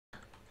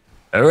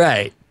All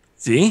right.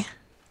 See?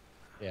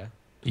 Yeah.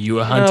 You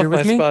a hunter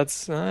with me?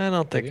 Spots. I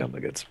don't think I'm a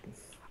good.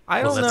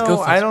 I Well, don't let's know.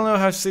 go I don't know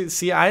how.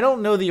 See, I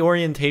don't know the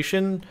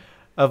orientation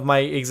of my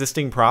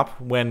existing prop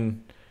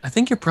when. I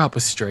think your prop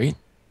was straight.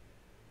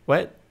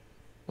 What?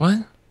 What?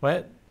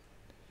 What?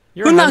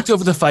 Who knocked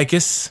over the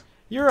ficus?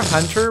 You're a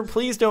hunter.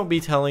 Please don't be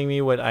telling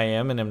me what I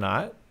am and am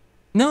not.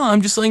 No,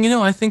 I'm just letting you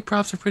know. I think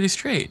props are pretty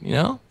straight. You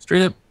know,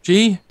 straight up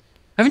G.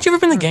 Haven't you ever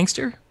been a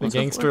gangster? The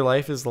gangster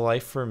life is the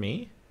life for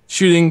me.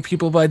 Shooting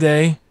people by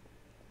day.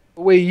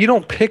 Wait, you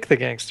don't pick the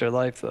gangster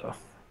life though.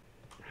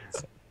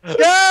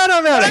 Get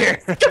him out of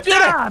here!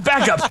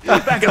 Back up.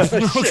 Back up.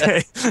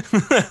 Okay.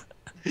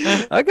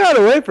 I got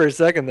away for a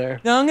second there.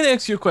 Now I'm gonna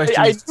ask you a question.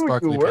 I knew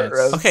Sparkly you were.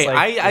 Pants. Okay,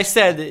 like- I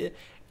said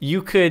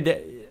you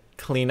could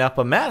clean up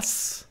a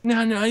mess.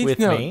 No, with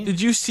no. me. Did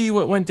you see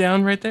what went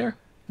down right there?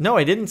 No,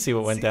 I didn't see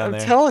what went down I'm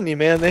there. telling you,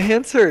 man, the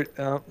hints are.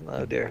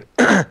 Oh dear.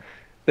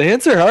 The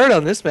hints are hard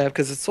on this map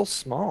because it's so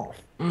small.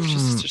 It's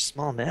just such a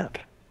small map.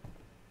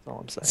 That's all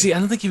I'm saying. See, I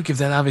don't think you would give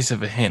that obvious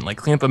of a hint. Like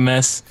clean up a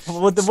mess.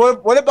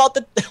 What about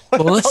the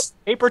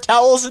paper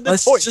towels in the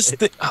Let's toilet? just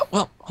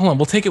well, hold on.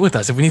 We'll take it with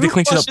us if we need to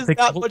clean shit up. Flushes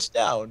that much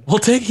down. We'll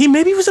take.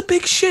 Maybe he was a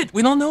big shit.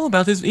 We don't know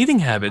about his eating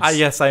habits.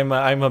 Yes, I'm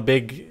a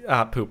big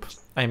poop.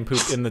 I'm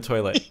poop in the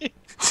toilet.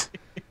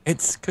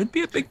 It could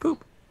be a big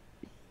poop.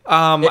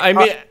 I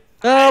mean,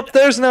 Nope,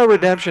 there's no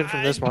redemption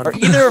from this one. Are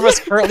either of us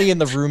currently in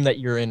the room that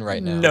you're in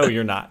right now? no,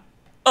 you're not.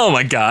 Oh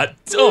my god.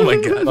 Oh my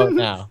god. About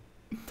now.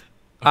 Okay,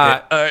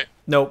 all right.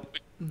 Nope.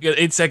 You got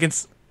 8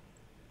 seconds.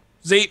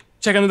 Z,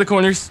 check under the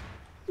corners.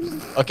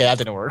 Okay, that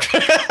didn't work.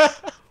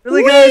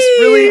 Really, guys?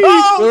 Really?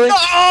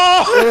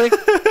 Oh, Really?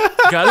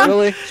 Got him?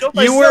 Really?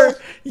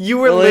 You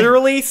were Really?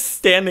 literally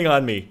standing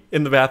on me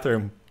in the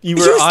bathroom. You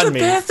were Use on the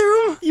me.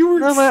 bathroom? You were.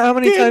 How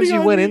many times standing you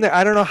on went me. in there?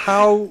 I don't know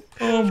how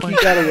you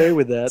got away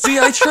with that. See,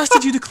 I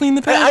trusted you to clean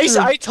the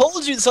bathroom. I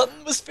told you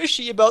something was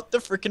fishy about the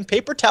freaking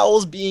paper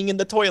towels being in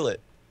the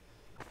toilet.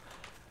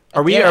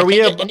 Are we? Damn, Are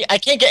we? I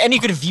can't get any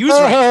good views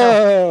right now.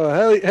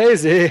 Oh, hey,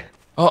 Z.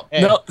 Oh,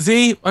 Hey. no.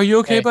 Z, are you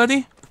okay, Hey. buddy?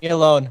 Leave me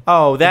alone.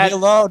 Oh, Leave that. me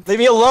alone. Leave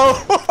me alone.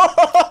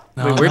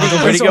 No, Wait, where'd he no,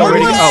 go? Where'd he no, go? Where'd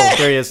he go? no. Oh,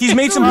 there he is. He's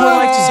made some poor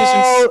life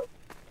decisions. Oh,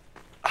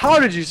 how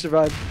did you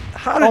survive?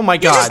 How did Oh my You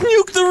just god.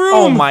 nuked the room.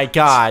 Oh my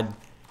god.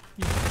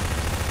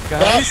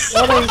 Guys.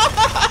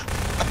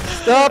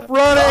 Stop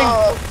running?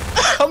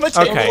 How much?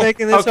 Okay. You're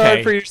making this Okay.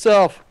 hard for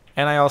yourself.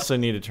 And I also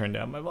need to turn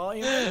down my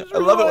volume. I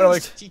love it when I'm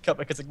like teacup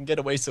because I can get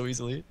away so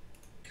easily.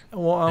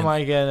 What am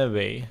I gonna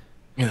be?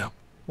 You know.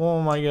 What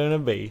am I gonna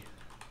be?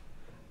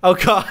 Oh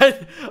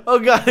god. Oh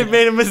god, I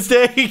made a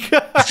mistake.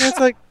 It's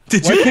like,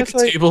 Did why you can't pick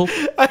a table?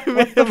 I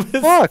made a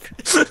mistake. fuck?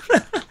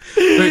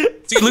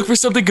 See, look for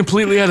something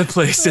completely out of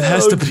place. It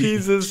has Oh to be.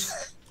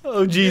 Jesus.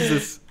 Oh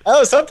Jesus.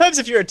 Oh, sometimes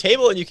if you're a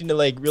table and you can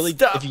like really,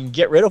 Stop. if you can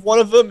get rid of one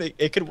of them,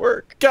 it could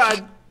work.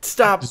 God,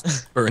 stop.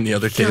 Burn the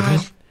other table.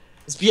 God.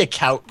 Just be a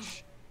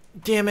couch.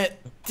 Damn it.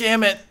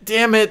 Damn it.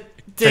 Damn it.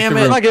 Damn the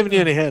I'm it. not giving you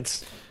any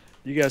hints.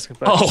 You guys can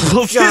find Oh,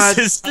 well, God.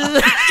 this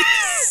is.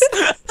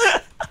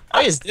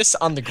 Why is this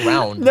on the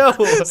ground? No.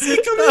 Come to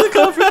the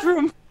conference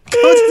room.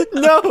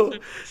 No.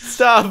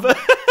 Stop.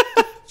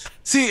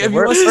 See, if you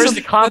want to see Where's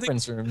something, the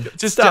conference room?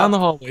 just Stop. down the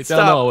hallway. Down Stop.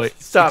 the hallway.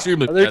 Stop.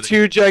 Extremely Are there pathetic.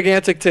 2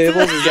 gigantic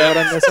tables? Is that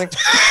what I'm missing?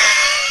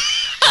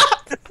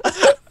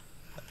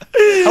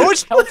 How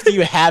much health do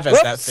you have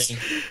as that thing?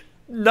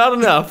 Not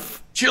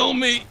enough. Kill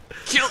me.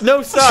 Kill.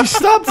 No, stop.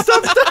 Stop.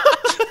 Stop. Stop.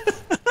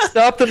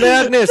 Stop the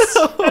madness!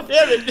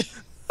 Damn it!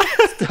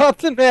 Stop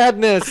the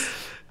madness!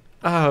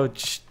 Oh,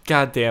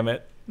 god damn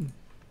it. Are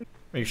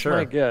you My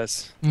sure?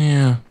 guess.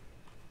 Yeah.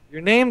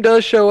 Your name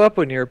does show up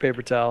when you're a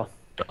paper towel.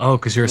 Oh,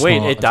 because you're a Wait,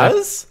 small. it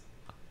does?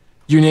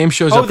 Your name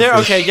shows Oh, up. there.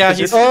 if Okay, you're- yeah,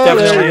 he's Oh,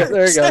 definitely.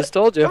 there you go.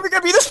 Told you. How are we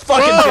gonna be this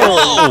fucking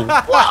Oh, table?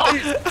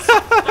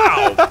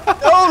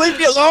 No, leave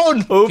me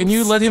alone! Oops. Can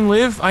you let him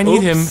live? I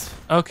need him. Oops.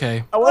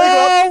 Okay. I wanna go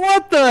Oh,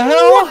 what the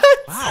hell?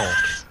 Wow.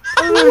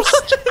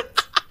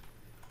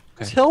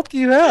 What help do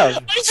you have?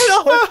 up. I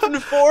said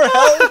 104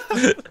 health.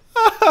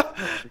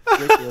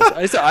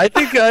 Ridiculous. I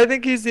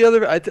think he's the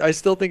other. I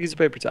still think he's a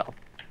paper towel.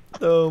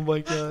 Oh my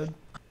god.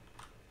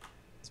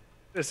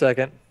 Wait a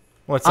second.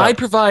 What's up? I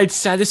provide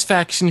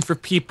satisfaction for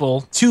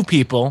people, 2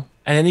 people,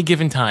 at any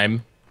given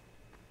time.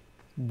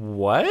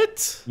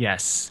 What?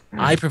 Yes.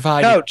 I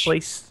provide Couch. a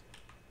place.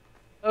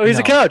 Oh, he's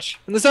a No. couch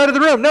on the side of the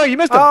room. No, you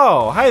missed him.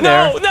 Oh, hi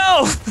there. No,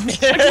 no!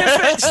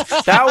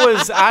 That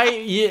was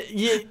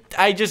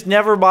I just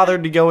never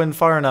bothered to go in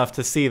far enough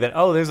to see that.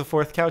 Oh, there's a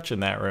 4th couch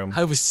in that room.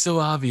 I was so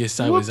obvious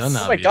I was Whoops.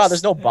 unobvious. Oh my god,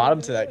 there's no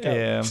bottom to that couch.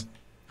 Yeah.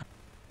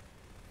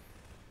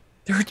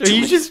 There Are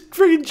you just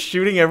freaking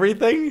shooting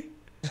everything?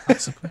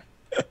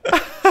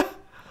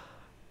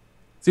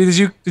 See,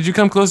 did you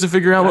come close to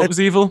figure out what was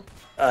evil?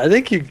 I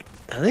think you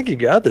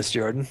got this,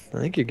 Jordan. I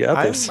think you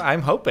got this.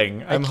 I'm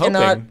hoping. I'm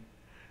cannot- hoping.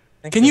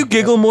 Can you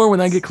giggle more when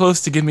I get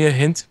close to give me a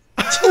hint?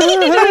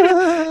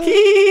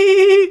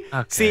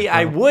 See,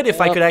 I well. would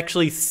if I could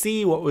actually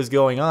see what was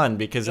going on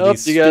because of Nope,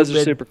 these you guys are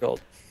stupid- super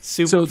cold.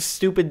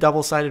 Stupid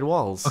double-sided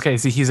walls. Okay,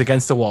 see, he's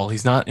against the wall.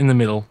 He's not in the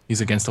middle. He's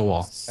against the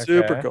wall.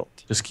 Super Okay. cold.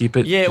 Just keep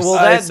it. Yeah, just- well,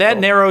 Ice that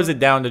cold. narrows it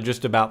down to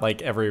just about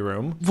like every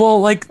room. well,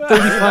 like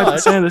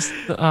 35% of this.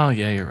 Oh,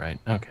 yeah, you're right.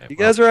 Okay. You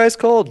guys are ice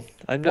cold.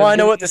 I'm Well, I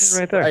know giving what you this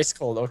right there. ice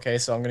cold. Okay,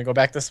 so I'm gonna go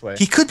back this way.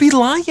 He could be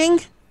lying.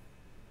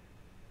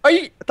 Are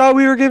you I thought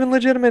we were giving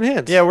legitimate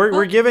hints. Yeah,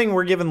 we're giving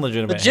legitimate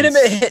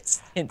legitimate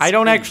hints. hints? I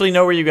don't please. actually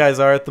know where you guys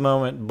are at the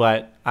moment,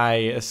 but I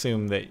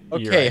assume that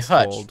you're Okay, ice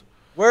Hutch. cold.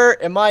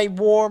 Where am I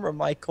warm or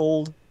am I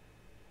cold?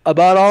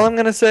 About all I'm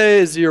gonna say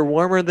is you're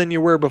warmer than you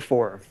were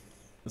before.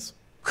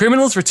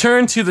 Criminals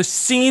return to the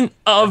scene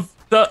of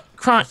the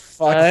crime.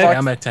 Fuck, Hey. Okay,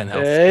 I'm at 10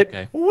 health. 8.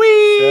 Okay.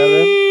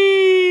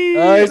 Whee!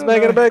 Oh, he's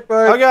making a big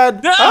Oh part.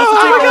 god! No, Oh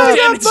God god!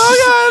 damn it.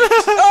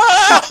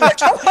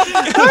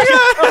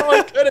 Oh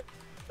my goodness.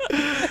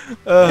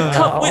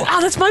 Wait,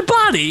 that's my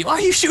body. Why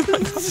are you shooting my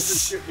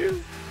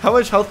body? How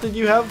much health did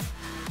you have?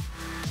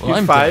 Well,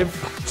 I'm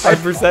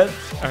 5%.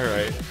 All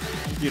right.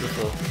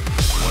 Beautiful.